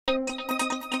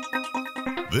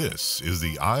This is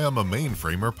the I Am A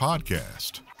Mainframer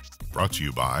podcast, brought to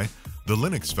you by the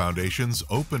Linux Foundation's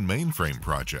Open Mainframe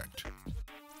project.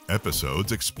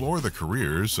 Episodes explore the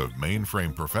careers of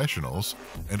mainframe professionals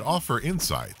and offer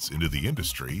insights into the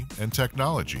industry and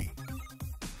technology.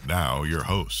 Now your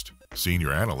host,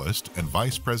 Senior Analyst and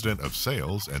Vice President of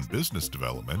Sales and Business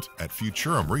Development at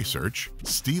Futurum Research,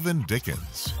 Steven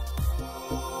Dickens.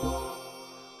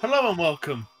 Hello and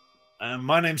welcome.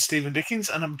 My name's Steven Dickens,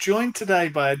 and I'm joined today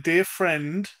by a dear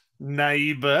friend,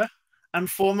 neighbour, and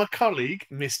former colleague,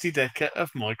 Misty Decker of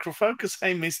Micro Focus.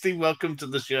 Hey, Misty, welcome to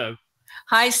the show.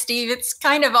 Hi, Steve. It's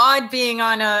kind of odd being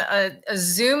on a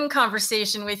Zoom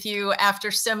conversation with you after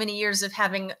so many years of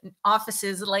having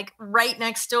offices like right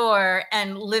next door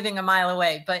and living a mile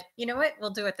away. But you know what? We'll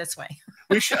do it this way.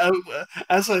 We should,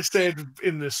 as I said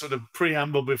in this sort of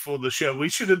preamble before the show, we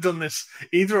should have done this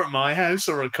either at my house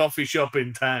or a coffee shop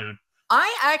in town.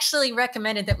 I actually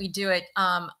recommended that we do it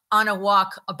on a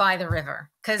walk by the river.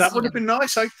 That would have been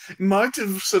nice. I might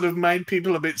have sort of made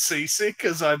people a bit seasick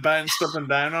as I bounced up and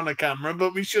down on a camera,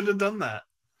 but we should have done that.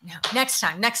 Yeah. Next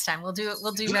time we'll do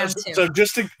round two. So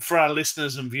just for our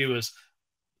listeners and viewers,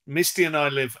 Misty and I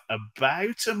live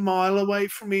about a mile away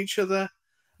from each other.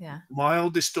 Yeah. My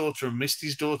oldest daughter and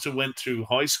Misty's daughter went through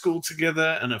high school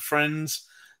together and are friends.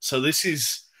 So this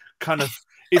is kind of,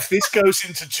 if this goes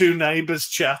into two neighbors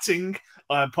chatting,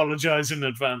 I apologize in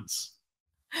advance.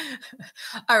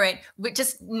 All right. But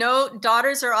just no,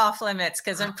 daughters are off limits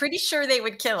because I'm pretty sure they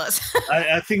would kill us.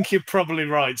 I think you're probably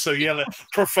right. So yeah,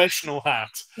 professional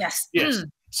hat. Yes. Yes.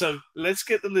 So let's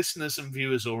get the listeners and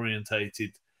viewers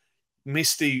orientated.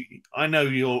 Misty, I know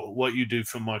what you do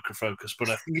for Micro Focus, but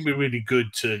I think it'd be really good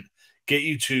to get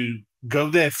you to go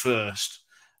there first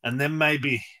and then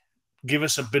maybe give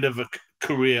us a bit of a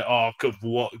career arc of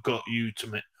what got you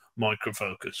to Micro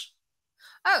Focus.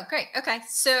 Oh, great. Okay.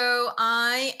 So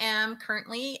I am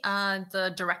currently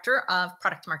the Director of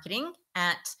Product Marketing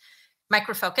at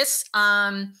Micro Focus.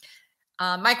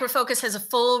 Micro Focus has a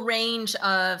full range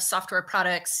of software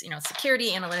products, security,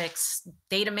 analytics,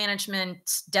 data management,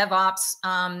 DevOps.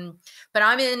 But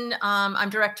I'm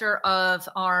director of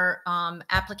our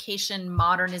application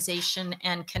modernization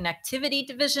and connectivity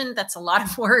division. That's a lot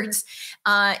of words.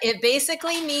 It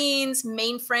basically means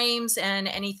mainframes and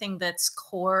anything that's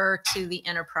core to the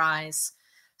enterprise.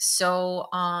 So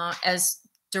as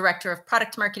Director of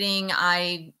Product Marketing,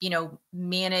 I,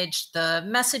 manage the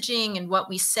messaging and what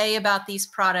we say about these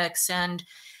products. And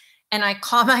I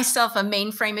call myself a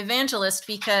mainframe evangelist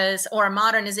or a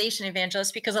modernization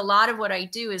evangelist, because a lot of what I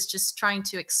do is just trying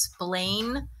to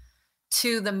explain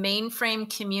to the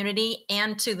mainframe community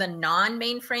and to the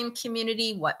non-mainframe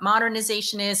community what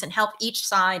modernization is and help each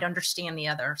side understand the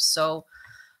other. So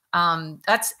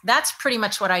that's pretty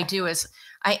much what I do. Is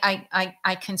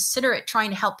I consider it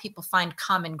trying to help people find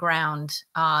common ground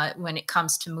when it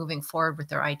comes to moving forward with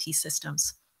their IT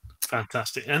systems.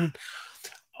 Fantastic. And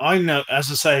I know,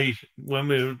 as I say, when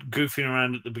we were goofing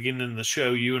around at the beginning of the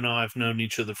show, you and I have known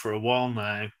each other for a while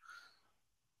now.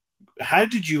 How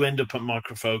did you end up at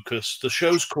Micro Focus? The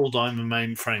show's called I'm A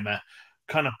Mainframer.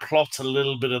 Kind of plot a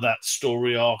little bit of that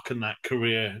story arc and that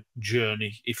career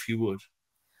journey, if you would.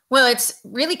 Well, it's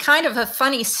really kind of a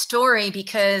funny story,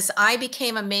 because I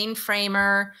became a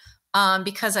mainframer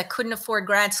because I couldn't afford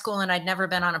grad school and I'd never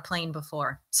been on a plane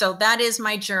before. So that is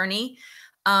my journey.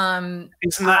 Isn't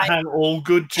that how all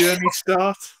good journeys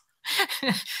start?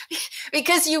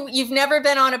 Because you've never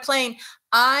been on a plane.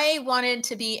 I wanted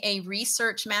to be a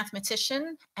research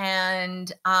mathematician,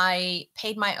 and I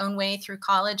paid my own way through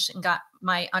college and got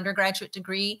my undergraduate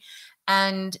degree.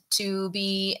 And to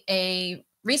be a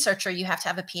researcher, you have to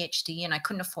have a PhD, and I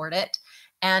couldn't afford it.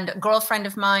 And a girlfriend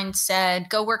of mine said,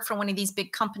 go work for one of these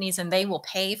big companies and they will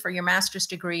pay for your master's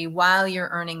degree while you're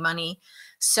earning money.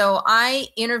 So I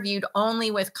interviewed only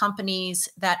with companies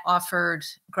that offered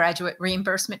graduate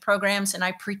reimbursement programs, and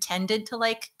I pretended to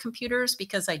like computers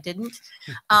because I didn't,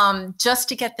 just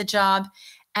to get the job.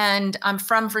 And I'm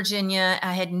from Virginia.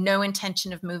 I had no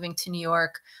intention of moving to New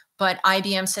York, but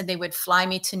IBM said they would fly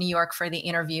me to New York for the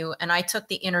interview, and I took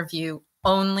the interview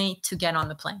only to get on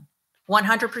the plane.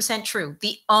 100% true.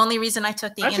 The only reason I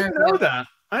took the interview. I didn't know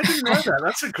that.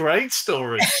 That's a great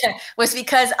story. Was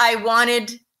because I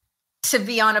wanted to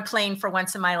be on a plane for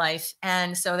once in my life.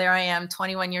 And so there I am,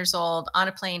 21 years old, on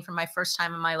a plane for my first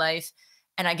time in my life.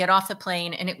 And I get off the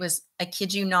plane, and it was, I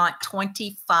kid you not,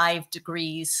 25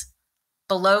 degrees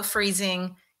below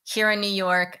freezing here in New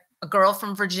York, a girl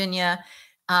from Virginia,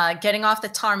 getting off the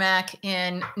tarmac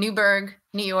in Newburgh,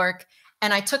 New York.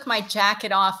 And I took my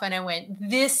jacket off and I went,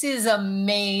 this is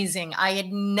amazing. I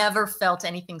had never felt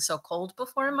anything so cold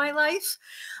before in my life.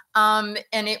 And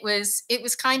it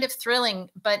was kind of thrilling.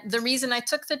 But the reason I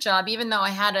took the job, even though I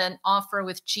had an offer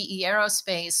with GE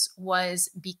Aerospace, was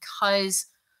because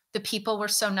the people were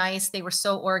so nice. They were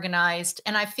so organized.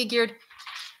 And I figured,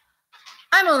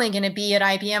 I'm only going to be at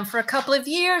IBM for a couple of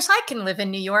years. I can live in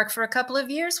New York for a couple of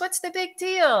years. What's the big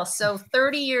deal? So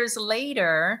 30 years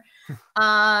later,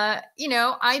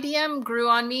 IBM grew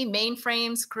on me.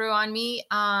 Mainframes grew on me.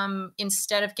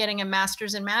 Instead of getting a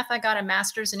master's in math, I got a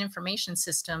master's in information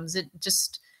systems.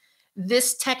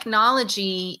 This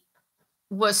technology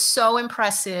was so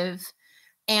impressive.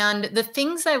 And the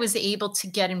things I was able to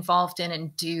get involved in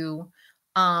and do,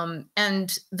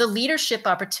 and the leadership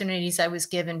opportunities I was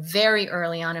given very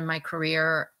early on in my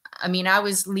career. I mean, I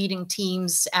was leading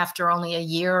teams after only a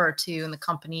year or two in the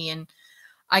company, and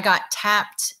I got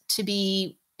tapped to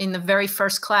be in the very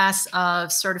first class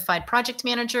of certified project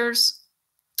managers.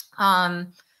 I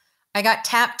got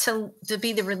tapped to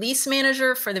be the release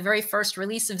manager for the very first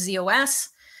release of ZOS.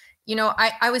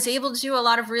 I was able to do a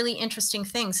lot of really interesting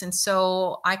things. And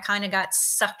so I kind of got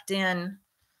sucked in.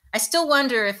 I still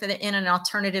wonder if in an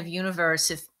alternative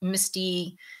universe, if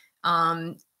Misty,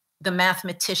 the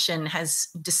mathematician, has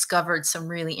discovered some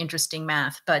really interesting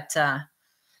math, but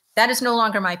that is no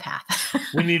longer my path.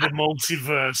 We need a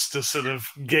multiverse to sort of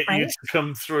get Right? you to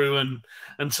come through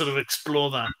and sort of explore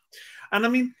that. And I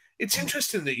mean, it's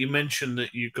interesting that you mentioned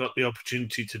that you got the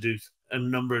opportunity to do a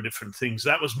number of different things.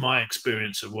 That was my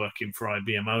experience of working for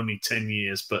IBM, only 10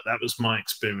 years, but that was my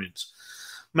experience.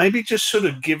 Maybe just sort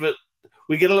of give it.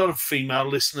 We get a lot of female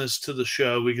listeners to the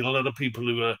show. We get a lot of people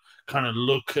who are kind of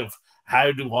look of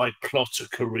how do I plot a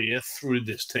career through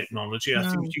this technology. I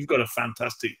think you've got a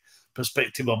fantastic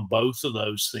perspective on both of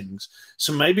those things.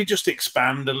 So maybe just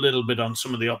expand a little bit on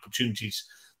some of the opportunities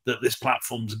that this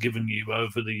platform's given you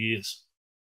over the years.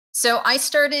 So I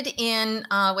started in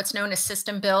what's known as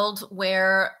system build,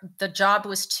 where the job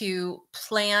was to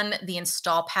plan the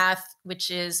install path,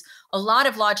 which is a lot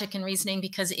of logic and reasoning,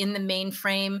 because in the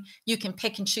mainframe, you can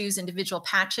pick and choose individual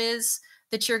patches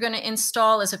that you're going to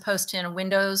install, as opposed to in a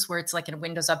Windows, where it's like in a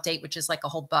Windows update, which is like a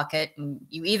whole bucket, and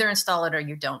you either install it or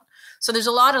you don't. So there's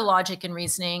a lot of logic and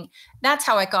reasoning. That's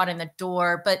how I got in the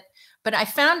door. But I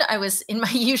found I was, in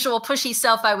my usual pushy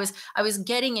self, I was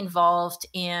getting involved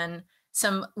in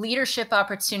some leadership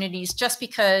opportunities just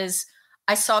because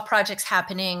I saw projects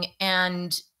happening.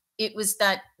 And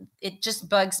it just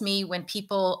bugs me when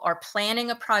people are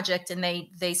planning a project and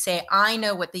they say, I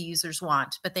know what the users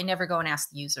want, but they never go and ask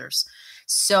the users.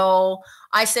 So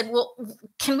I said, well,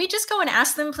 can we just go and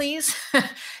ask them, please?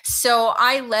 So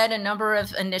I led a number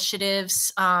of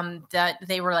initiatives that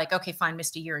they were like, okay, fine,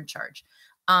 Misty, you're in charge.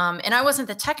 And I wasn't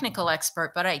the technical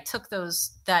expert, but I took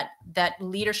that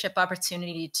leadership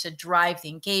opportunity to drive the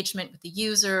engagement with the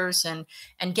users and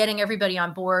getting everybody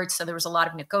on board. So there was a lot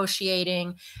of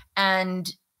negotiating.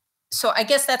 And so I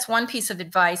guess that's one piece of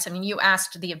advice. I mean, you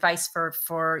asked the advice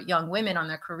for young women on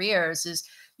their careers is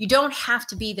you don't have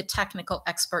to be the technical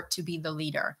expert to be the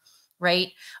leader, right?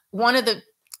 One of the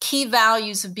key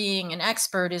values of being an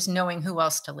expert is knowing who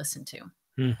else to listen to.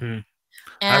 Mm-hmm. And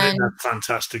I think that's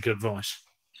fantastic advice.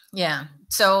 Yeah.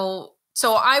 So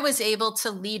I was able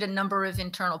to lead a number of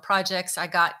internal projects. I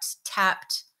got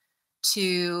tapped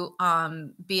to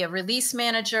be a release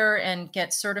manager and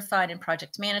get certified in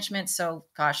project management. So,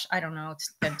 gosh, I don't know,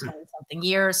 it's been 20-something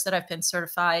years that I've been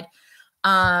certified,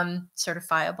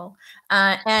 certifiable.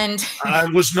 And I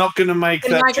was not going to make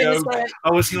that joke.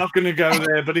 I was not going to go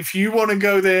there. But if you want to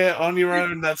go there on your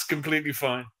own, that's completely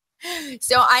fine.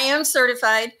 So I am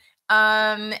certified.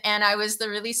 And I was the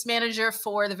release manager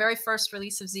for the very first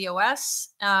release of ZOS,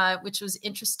 which was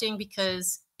interesting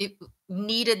because it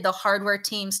needed the hardware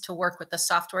teams to work with the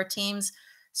software teams.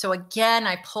 So again,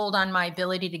 I pulled on my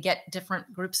ability to get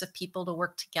different groups of people to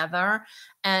work together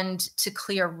and to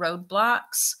clear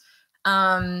roadblocks.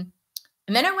 And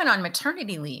then I went on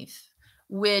maternity leave,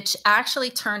 which actually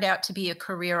turned out to be a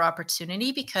career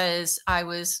opportunity because I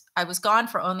was gone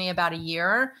for only about a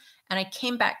year. And I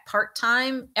came back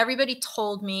part-time. Everybody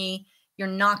told me, you're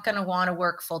not going to want to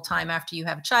work full-time after you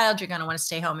have a child. You're going to want to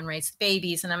stay home and raise the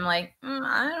babies. And I'm like,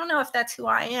 I don't know if that's who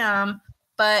I am,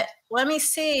 but let me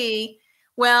see.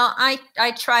 Well, I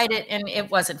tried it and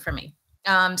it wasn't for me.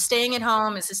 Staying at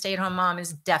home as a stay-at-home mom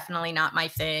is definitely not my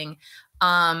thing.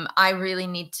 I really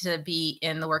need to be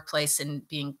in the workplace and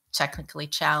being technically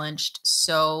challenged.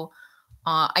 So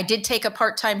I did take a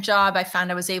part-time job. I found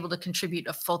I was able to contribute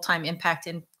a full-time impact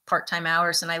in part-time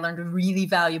hours, and I learned a really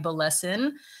valuable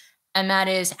lesson, and that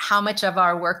is how much of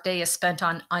our workday is spent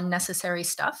on unnecessary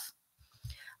stuff.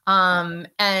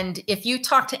 And if you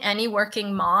talk to any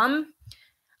working mom,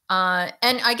 and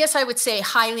I guess I would say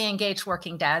highly engaged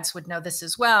working dads would know this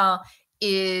as well,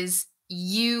 is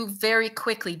you very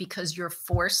quickly, because you're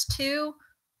forced to,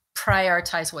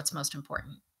 prioritize what's most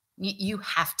important. You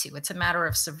have to. It's a matter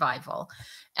of survival.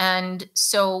 And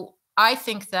so I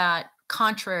think that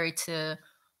contrary to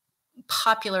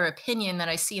popular opinion that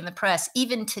I see in the press,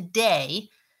 even today,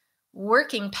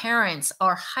 working parents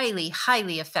are highly,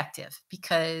 highly effective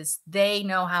because they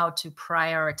know how to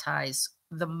prioritize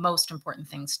the most important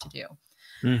things to do.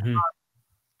 Mm-hmm.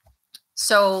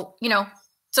 So,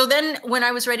 so then when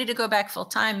I was ready to go back full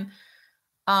time,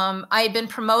 I had been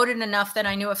promoted enough that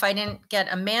I knew if I didn't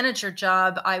get a manager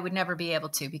job, I would never be able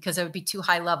to, because it would be too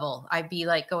high level. I'd be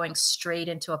like going straight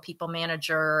into a people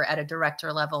manager at a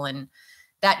director level, and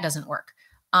that doesn't work.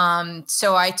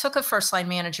 So I took a first line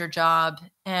manager job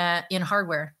in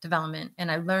hardware development,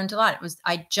 and I learned a lot.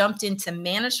 I jumped into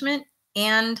management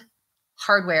and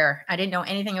hardware. I didn't know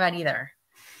anything about either.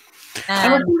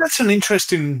 And I think that's an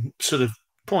interesting sort of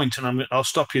point, and I'll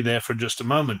stop you there for just a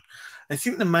moment. I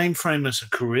think the mainframe as a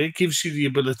career gives you the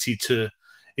ability to,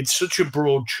 it's such a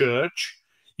broad church.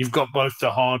 You've got both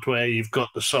the hardware, you've got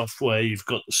the software, you've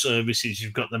got the services,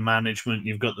 you've got the management,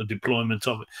 you've got the deployment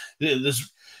of it. There's,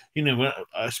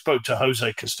 I spoke to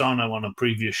Jose Castano on a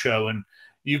previous show, and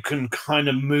you can kind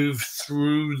of move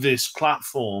through this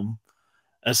platform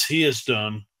as he has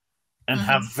done and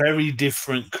have very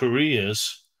different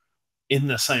careers in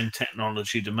the same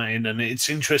technology domain. And it's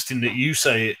interesting that you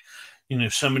say it.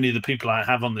 So many of the people I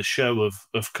have on the show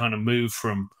have kind of moved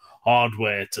from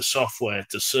hardware to software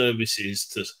to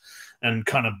services and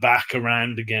kind of back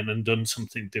around again and done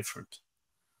something different.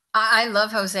 I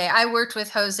love Jose. I worked with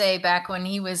Jose back when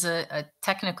he was a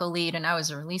technical lead and I was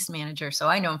a release manager. So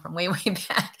I know him from way, way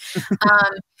back.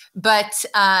 But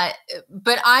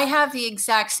I have the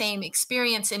exact same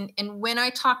experience. And when I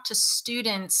talk to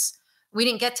students, we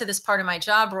didn't get to this part of my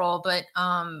job role, but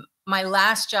my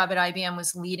last job at IBM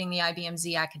was leading the IBM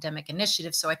Z academic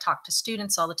initiative. So I talked to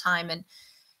students all the time. And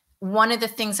one of the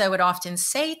things I would often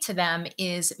say to them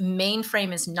is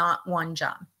mainframe is not one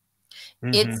job.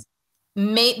 It's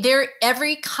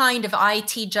every kind of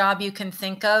IT job you can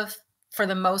think of, for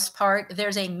the most part,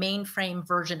 there's a mainframe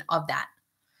version of that.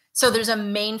 So there's a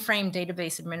mainframe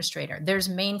database administrator. There's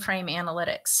mainframe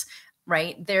analytics.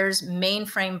 Right? There's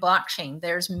mainframe blockchain.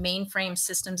 There's mainframe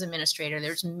systems administrator.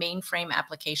 There's mainframe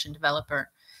application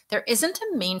developer. There isn't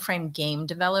a mainframe game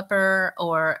developer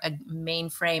or a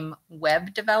mainframe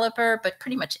web developer, but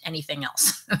pretty much anything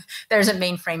else. There's a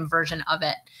mainframe version of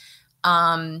it.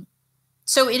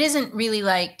 So it isn't really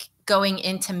like going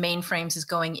into mainframes is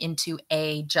going into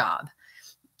a job.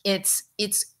 It's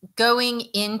going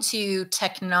into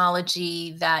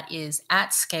technology that is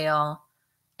at scale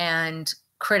and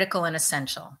critical and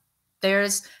essential.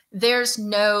 There's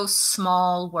no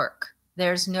small work.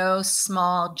 There's no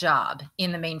small job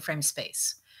in the mainframe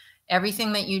space.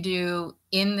 Everything that you do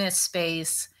in this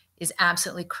space is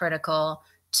absolutely critical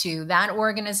to that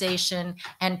organization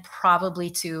and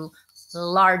probably to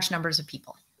large numbers of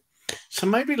people. So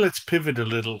maybe let's pivot a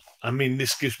little. I mean,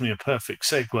 this gives me a perfect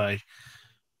segue.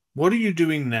 What are you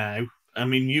doing now? I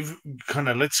mean,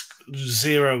 let's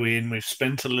zero in. We've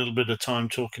spent a little bit of time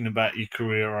talking about your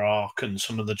career arc and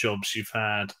some of the jobs you've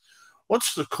had.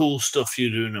 What's the cool stuff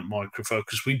you're doing at Micro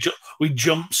Focus? We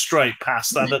jump straight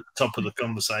past that at the top of the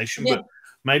conversation, but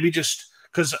maybe just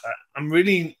because I'm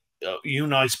really, you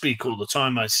and I speak all the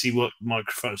time. I see what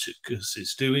Micro Focus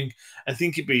is doing. I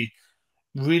think it'd be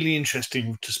really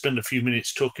interesting to spend a few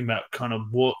minutes talking about kind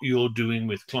of what you're doing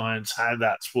with clients, how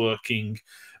that's working,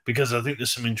 because I think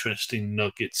there's some interesting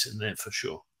nuggets in there for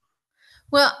sure.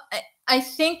 Well, I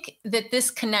think that this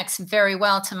connects very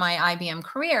well to my IBM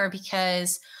career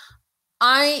because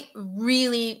I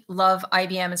really love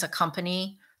IBM as a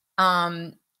company.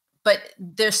 But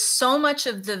there's so much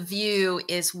of the view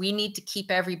is we need to keep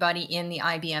everybody in the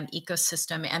IBM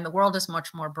ecosystem, and the world is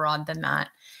much more broad than that.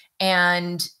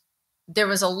 And there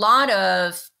was a lot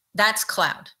of that's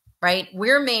cloud, right?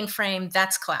 We're mainframe,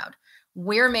 that's cloud.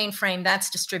 We're mainframe, that's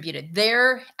distributed.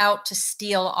 They're out to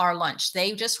steal our lunch.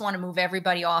 They just want to move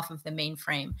everybody off of the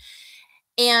mainframe.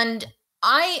 And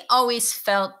I always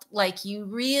felt like you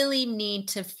really need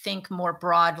to think more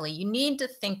broadly. You need to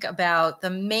think about the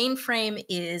mainframe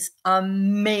is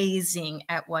amazing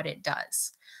at what it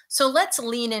does. So let's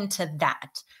lean into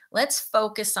that. Let's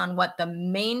focus on what the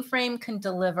mainframe can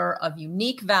deliver of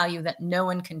unique value that no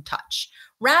one can touch,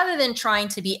 rather than trying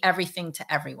to be everything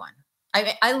to everyone.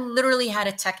 I literally had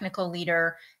a technical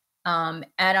leader at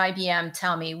IBM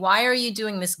tell me, why are you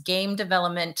doing this game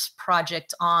development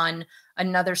project on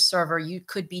another server, you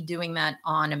could be doing that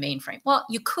on a mainframe. Well,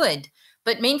 you could,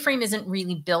 but mainframe isn't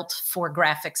really built for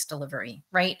graphics delivery,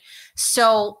 right?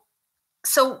 So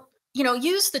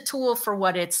use the tool for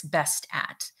what it's best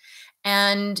at.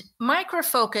 And Micro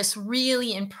Focus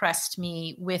really impressed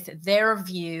me with their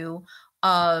view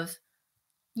of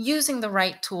using the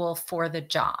right tool for the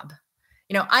job.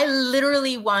 I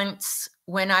literally once,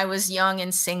 when I was young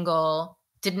and single,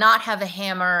 did not have a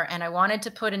hammer and I wanted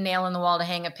to put a nail in the wall to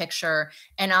hang a picture.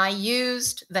 And I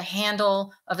used the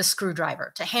handle of a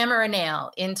screwdriver to hammer a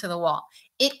nail into the wall.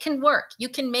 It can work. You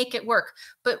can make it work.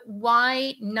 But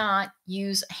why not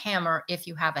use a hammer if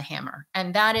you have a hammer?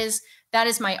 And that is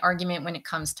my argument when it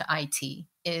comes to IT,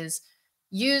 is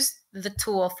use the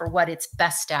tool for what it's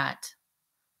best at,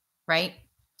 right?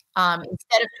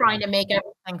 Instead of trying to make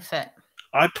everything fit.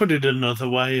 I put it another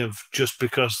way of, just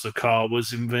because the car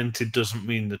was invented doesn't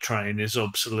mean the train is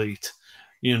obsolete.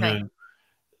 Right.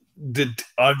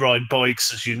 I ride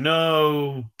bikes, as you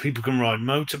know. People can ride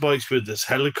motorbikes, but there's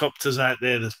helicopters out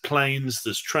there, there's planes,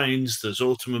 there's trains, there's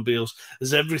automobiles,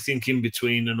 there's everything in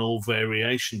between and all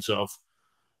variations of.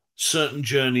 Certain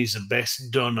journeys are best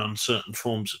done on certain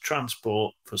forms of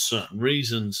transport for certain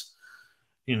reasons.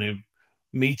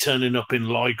 Me turning up in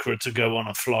Lycra to go on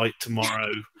a flight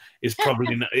tomorrow is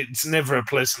probably it's never a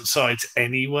pleasant sight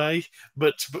anyway.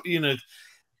 But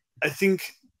I think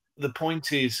the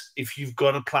point is, if you've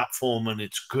got a platform and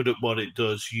it's good at what it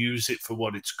does, use it for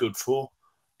what it's good for.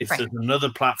 If Right. there's another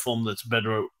platform that's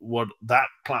better at what that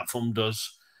platform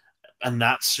does and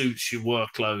that suits your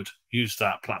workload, use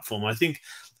that platform. I think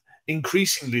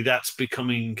increasingly that's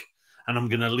becoming, and I'm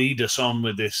going to lead us on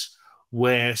with this,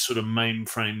 where sort of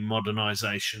mainframe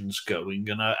modernization's going.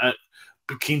 And I'd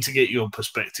be keen to get your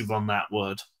perspective on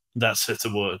that set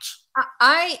of words.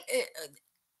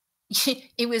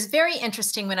 It was very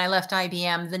interesting when I left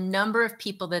IBM, the number of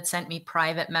people that sent me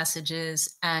private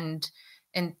messages and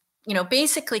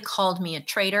basically called me a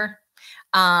traitor,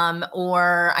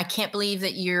 or I can't believe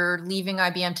that you're leaving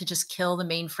IBM to just kill the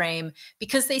mainframe,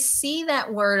 because they see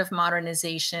that word of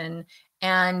modernization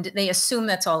and they assume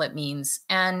that's all it means.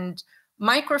 And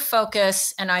Micro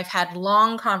Focus, and I've had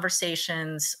long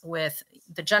conversations with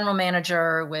the general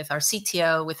manager, with our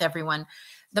CTO, with everyone.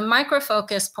 The Micro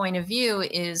Focus point of view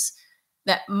is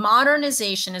that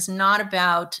modernization is not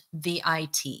about the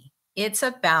IT. It's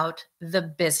about the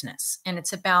business, and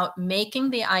it's about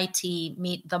making the IT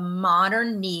meet the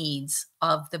modern needs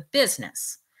of the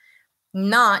business,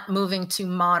 not moving to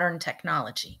modern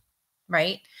technology,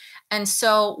 right? And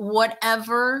so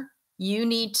whatever you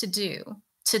need to do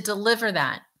to deliver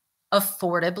that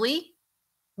affordably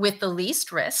with the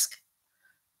least risk,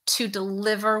 to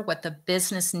deliver what the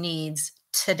business needs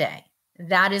today,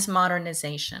 that is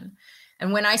modernization.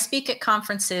 And when I speak at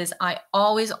conferences, I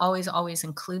always, always, always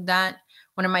include that.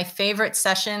 One of my favorite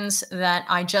sessions that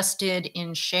I just did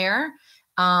in Share,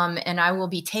 and I will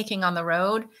be taking on the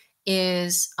road,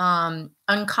 is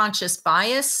unconscious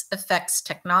bias affects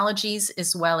technologies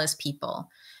as well as people.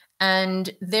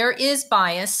 And there is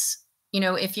bias.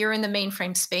 If you're in the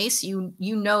mainframe space, you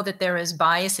know that there is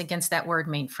bias against that word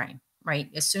mainframe, right?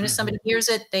 As soon as somebody hears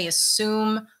it, they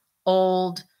assume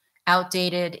old,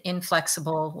 outdated,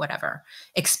 inflexible, whatever,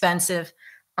 expensive.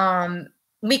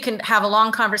 We can have a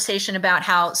long conversation about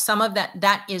how some of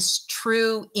that is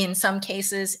true in some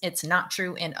cases. It's not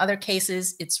true in other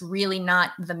cases. It's really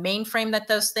not the mainframe that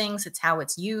does things. It's how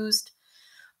it's used.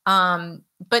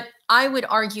 But I would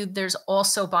argue there's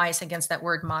also bias against that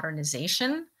word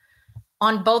modernization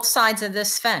on both sides of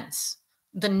this fence.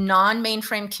 The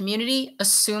non-mainframe community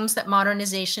assumes that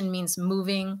modernization means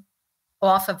moving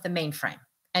off of the mainframe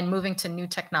and moving to new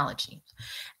technology.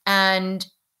 And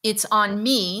it's on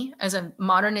me as a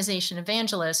modernization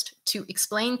evangelist to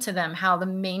explain to them how the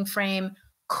mainframe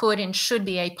could and should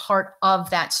be a part of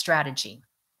that strategy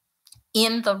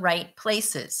in the right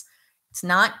places. It's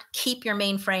not keep your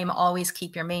mainframe, always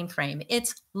keep your mainframe.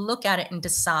 It's look at it and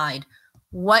decide,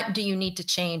 what do you need to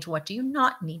change? What do you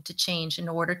not need to change in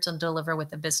order to deliver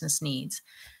what the business needs?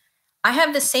 I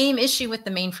have the same issue with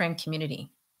the mainframe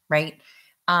community, right?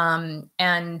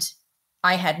 And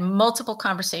I had multiple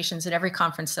conversations at every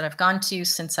conference that I've gone to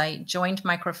since I joined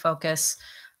Micro Focus.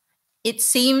 It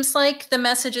seems like the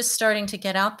message is starting to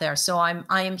get out there. So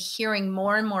I am hearing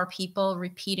more and more people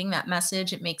repeating that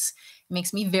message. It makes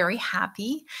me very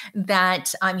happy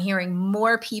that I'm hearing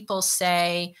more people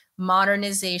say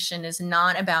modernization is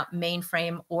not about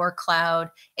mainframe or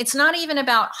cloud. It's not even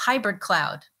about hybrid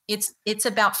cloud. It's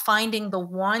about finding the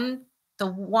one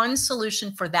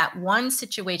solution for that one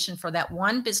situation, for that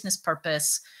one business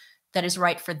purpose that is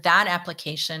right for that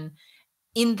application.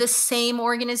 in the same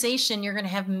organization, you're going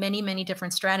to have many, many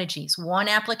different strategies. One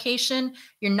application,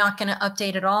 you're not going to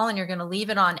update at all, and you're going to leave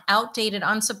it on outdated,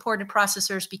 unsupported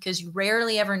processors because you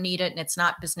rarely ever need it and it's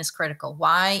not business critical.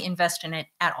 Why invest in it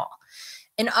at all?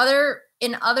 In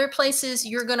other places,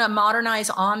 you're going to modernize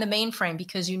on the mainframe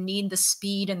because you need the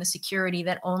speed and the security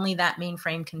that only that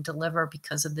mainframe can deliver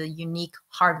because of the unique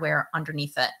hardware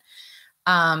underneath it.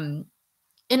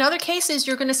 In other cases,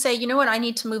 you're going to say, you know what, I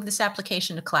need to move this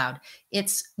application to cloud.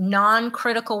 It's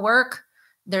non-critical work.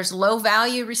 There's low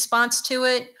value response to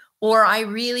it, or I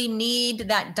really need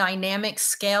that dynamic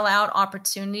scale out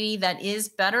opportunity that is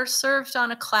better served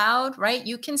on a cloud, right?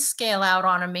 You can scale out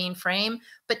on a mainframe,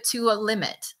 but to a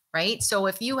limit, right? So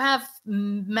if you have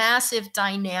massive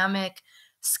dynamic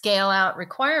scale out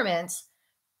requirements,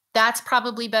 that's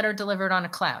probably better delivered on a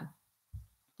cloud.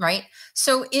 Right.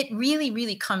 So it really,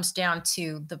 really comes down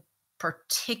to the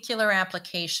particular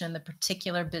application, the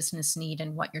particular business need,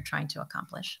 and what you're trying to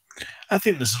accomplish. I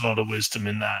think there's a lot of wisdom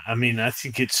in that. I mean, I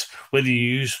think it's whether you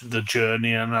use the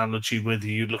journey analogy, whether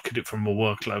you look at it from a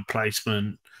workload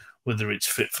placement, whether it's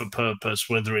fit for purpose,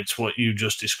 whether it's what you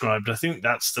just described. I think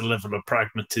that's the level of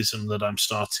pragmatism that I'm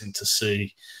starting to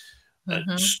see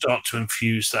start to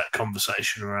infuse that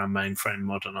conversation around mainframe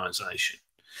modernization.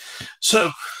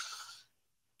 So,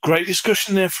 great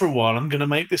discussion there for a while. I'm going to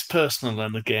make this personal,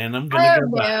 and again, I'm going to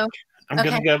go back. I'm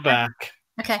going to go back.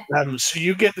 Okay. So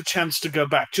you get the chance to go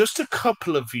back just a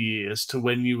couple of years to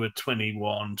when you were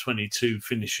 21, 22,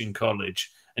 finishing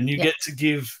college, and you get to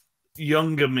give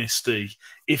younger Misty,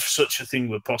 if such a thing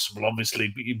were possible,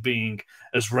 obviously being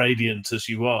as radiant as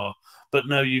you are. But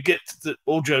no, you get to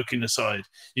all joking aside,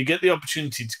 you get the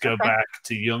opportunity to go back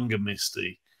to younger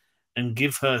Misty and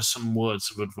give her some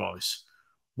words of advice.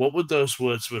 What would those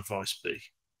words of advice be?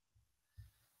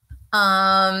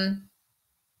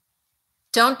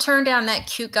 Don't turn down that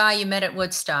cute guy you met at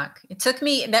Woodstock. It took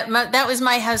me, that was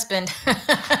my husband.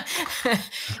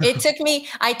 It took me,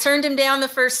 I turned him down the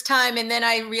first time, and then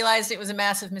I realized it was a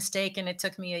massive mistake, and it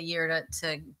took me a year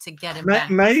to get him back.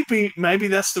 Maybe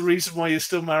that's the reason why you're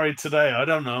still married today. I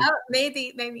don't know. Oh,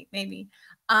 maybe.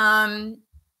 No,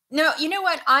 you know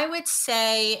what? I would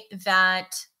say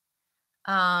that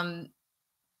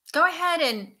go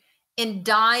ahead and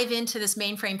dive into this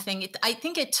mainframe thing. I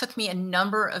think it took me a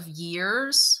number of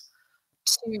years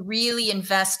to really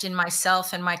invest in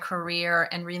myself and my career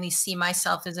and really see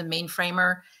myself as a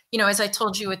mainframer. You know, as I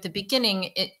told you at the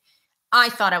beginning, I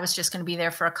thought I was just going to be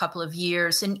there for a couple of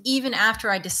years. And even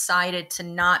after I decided to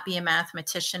not be a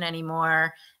mathematician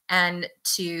anymore and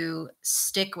to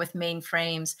stick with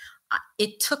mainframes,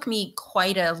 it took me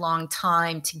quite a long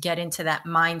time to get into that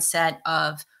mindset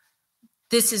of,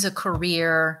 this is a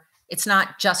career. It's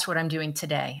not just what I'm doing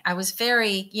today. I was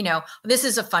very, this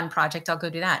is a fun project. I'll go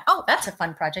do that. Oh, that's a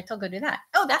fun project. I'll go do that.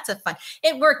 Oh, that's a fun.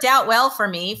 It worked out well for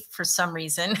me for some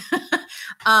reason.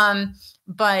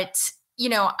 But,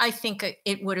 I think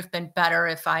it would have been better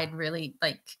if I'd really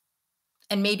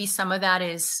and maybe some of that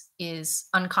is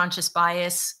unconscious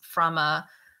bias from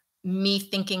me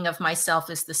thinking of myself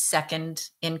as the second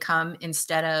income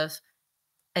instead of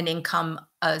an income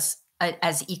as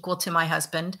equal to my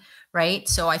husband, right?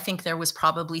 So I think there was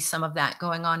probably some of that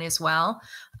going on as well,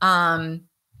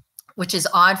 which is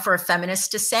odd for a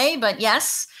feminist to say, but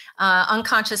yes,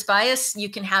 unconscious bias you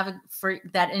can have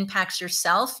that impacts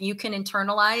yourself. You can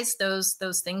internalize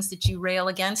those things that you rail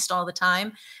against all the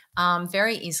time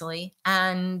very easily.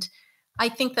 And I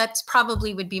think that's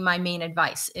probably would be my main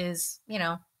advice is,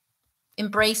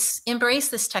 embrace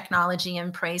this technology,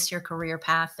 embrace your career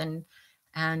path, and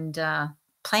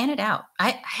plan it out.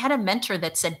 I had a mentor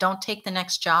that said, don't take the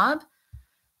next job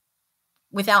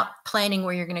without planning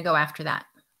where you're going to go after that.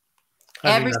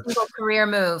 Every single career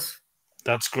move.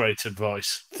 That's great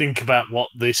advice. Think about what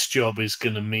this job is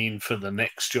going to mean for the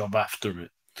next job after it.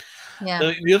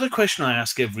 Yeah. The other question I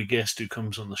ask every guest who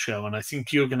comes on the show, and I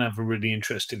think you're going to have a really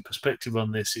interesting perspective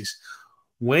on this, is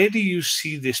where do you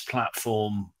see this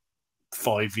platform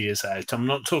 5 years out? I'm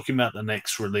not talking about the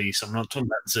next release. I'm not talking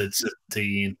about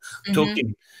Z17. I'm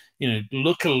talking,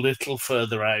 look a little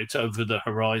further out over the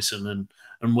horizon,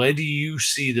 and where do you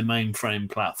see the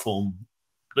mainframe platform?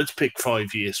 Let's pick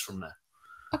 5 years from now.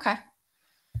 Okay.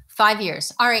 5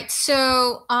 years. All right.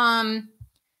 So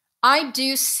I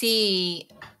do see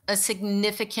a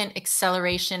significant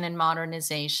acceleration and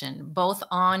modernization, both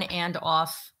on and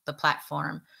off the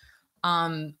platform.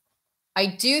 I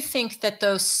do think that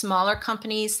those smaller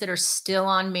companies that are still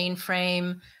on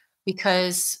mainframe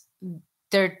because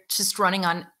they're just running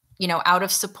on, out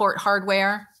of support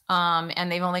hardware, and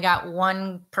they've only got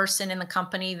one person in the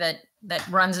company that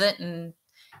runs it, and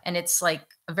and it's like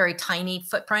a very tiny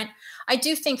footprint. I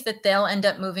do think that they'll end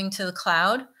up moving to the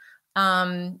cloud.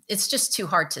 It's just too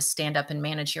hard to stand up and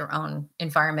manage your own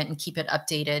environment and keep it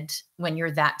updated when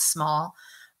you're that small.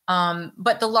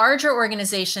 But the larger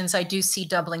organizations, I do see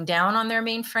doubling down on their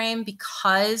mainframe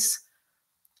because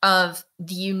of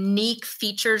the unique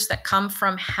features that come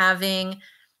from having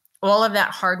all of that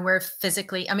hardware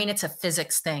physically. I mean, it's a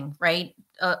physics thing, right?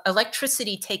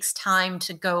 Electricity takes time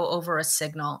to go over a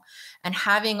signal, and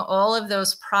having all of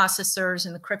those processors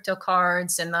and the crypto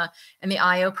cards and the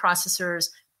IO processors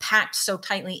packed so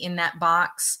tightly in that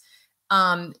box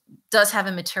does have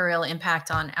a material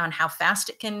impact on how fast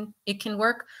it can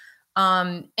work.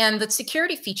 And the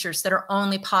security features that are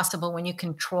only possible when you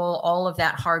control all of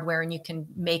that hardware and you can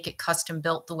make it custom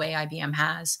built the way IBM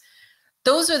has.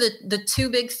 Those are the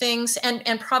two big things,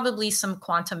 and probably some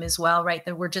quantum as well, right?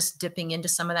 That we're just dipping into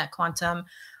some of that quantum.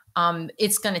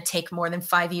 It's going to take more than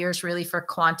 5 years really for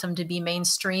quantum to be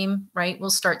mainstream, right?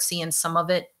 We'll start seeing some of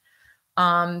it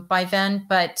by then,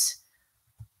 but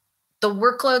the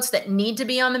workloads that need to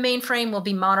be on the mainframe will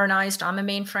be modernized on the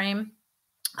mainframe.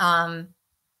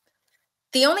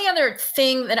 The only other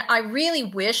thing that I really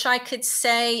wish I could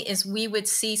say is we would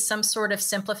see some sort of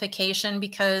simplification,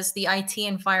 because the IT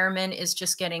environment is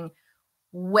just getting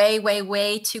way, way,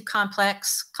 way too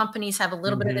complex. Companies have a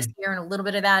little bit of this here and a little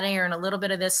bit of that here and a little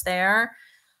bit of this there.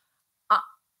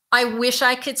 I wish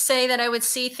I could say that I would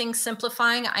see things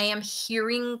simplifying. I am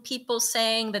hearing people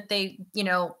saying that they,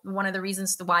 one of the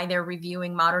reasons why they're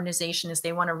reviewing modernization is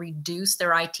they want to reduce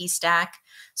their IT stack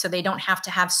so they don't have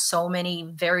to have so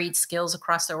many varied skills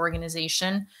across their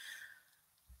organization.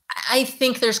 I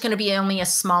think there's going to be only a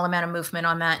small amount of movement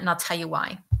on that, and I'll tell you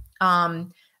why.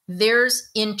 There's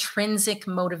intrinsic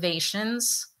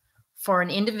motivations for an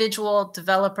individual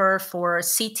developer, for a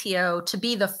CTO to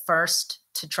be the first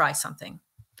to try something.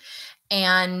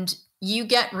 And you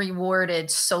get rewarded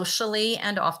socially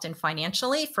and often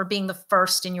financially for being the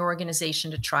first in your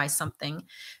organization to try something.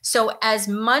 So as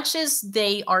much as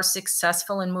they are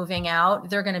successful in moving out,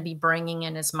 they're going to be bringing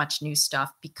in as much new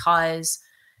stuff, because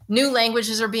new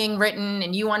languages are being written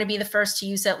and you want to be the first to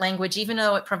use that language. Even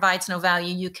though it provides no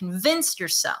value, you convinced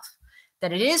yourself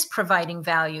that it is providing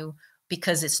value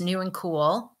because it's new and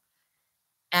cool.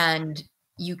 And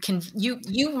you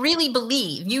really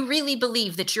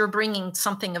believe that you're bringing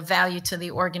something of value to the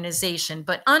organization,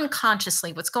 but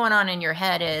unconsciously what's going on in your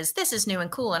head is, this is new and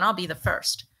cool and I'll be the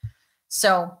first.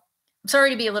 So I'm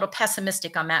sorry to be a little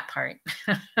pessimistic on that part.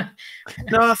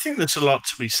 No, I think there's a lot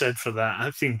to be said for that. I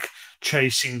think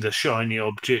chasing the shiny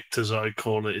object, as I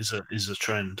call it, is a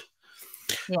trend.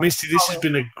 Yeah, Misty, this has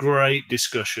been a great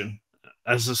discussion.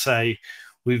 As I say,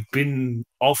 we've been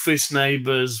office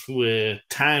neighbours, we're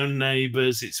town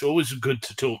neighbours. It's always good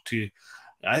to talk to you.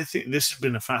 I think this has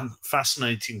been a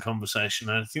fascinating conversation.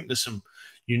 And I think there's some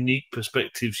unique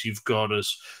perspectives you've got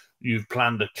as you've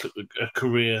planned a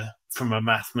career from a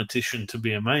mathematician to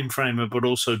be a mainframer, but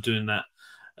also doing that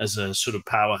as a sort of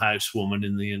powerhouse woman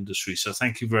in the industry. So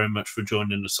thank you very much for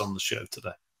joining us on the show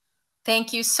today.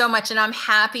 Thank you so much. And I'm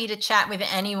happy to chat with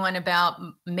anyone about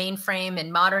mainframe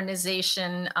and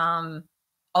modernization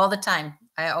all the time.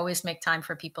 I always make time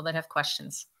for people that have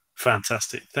questions.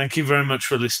 Fantastic. Thank you very much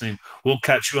for listening. We'll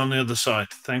catch you on the other side.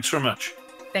 Thanks very much.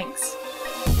 Thanks.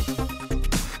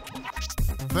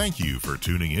 Thank you for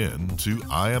tuning in to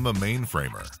I Am a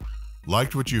Mainframer.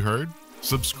 Liked what you heard?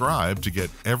 Subscribe to get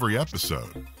every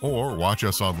episode, or watch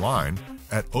us online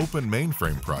at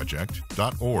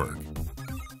openmainframeproject.org.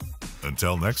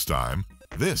 Until next time,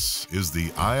 this is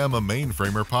the I Am a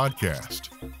Mainframer podcast.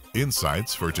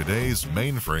 Insights for today's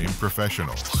mainframe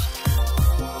professionals.